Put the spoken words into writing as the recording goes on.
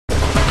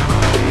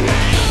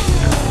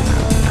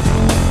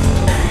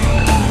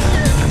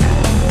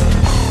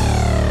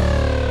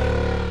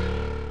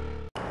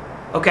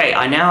Okay,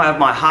 I now have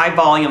my high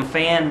volume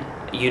fan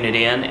unit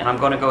in, and I'm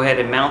going to go ahead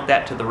and mount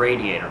that to the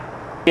radiator.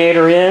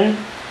 Radiator in.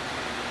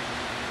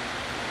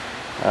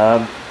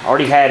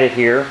 Already had it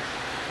here.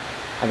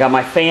 I got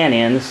my fan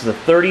in. This is a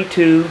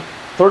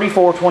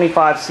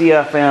 3425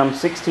 CFM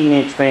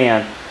 16-inch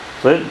fan.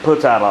 So it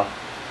puts out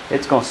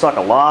it's going to suck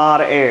a lot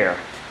of air.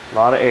 A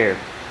lot of air.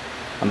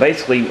 I'm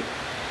basically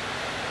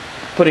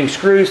putting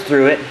screws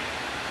through it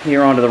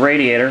here onto the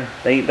radiator.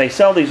 They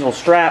sell these little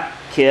strap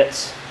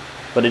kits,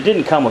 but it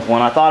didn't come with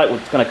one. I thought it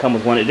was going to come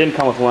with one. It didn't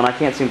come with one. I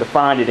can't seem to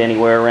find it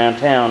anywhere around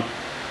town.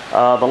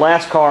 The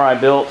last car I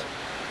built,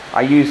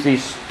 I used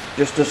these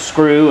just a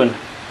screw, and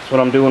that's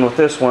what I'm doing with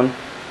this one.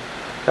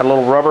 Got a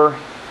little rubber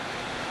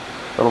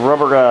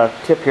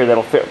tip here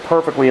that'll fit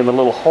perfectly in the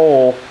little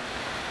hole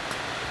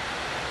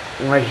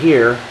right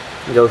here.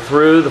 Go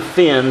through the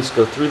fins,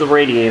 go through the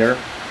radiator,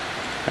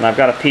 and I've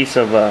got a piece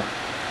of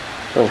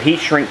little heat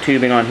shrink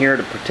tubing on here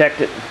to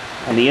protect it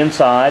on the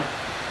inside,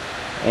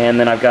 and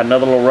then I've got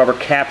another little rubber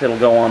cap that'll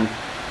go on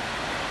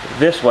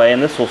this way,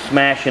 and this will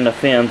smash in the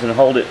fins and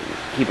hold it,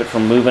 keep it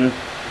from moving.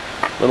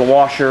 Little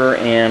washer,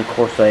 and of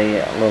course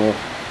a little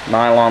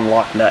nylon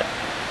lock nut.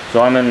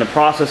 So I'm in the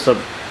process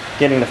of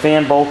getting the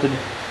fan bolted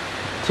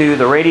to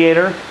the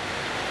radiator,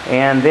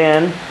 and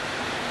then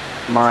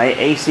my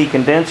AC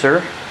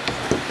condenser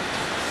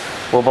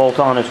will bolt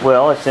on as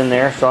well. It's in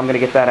there, so I'm going to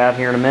get that out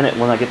here in a minute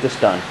when I get this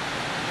done.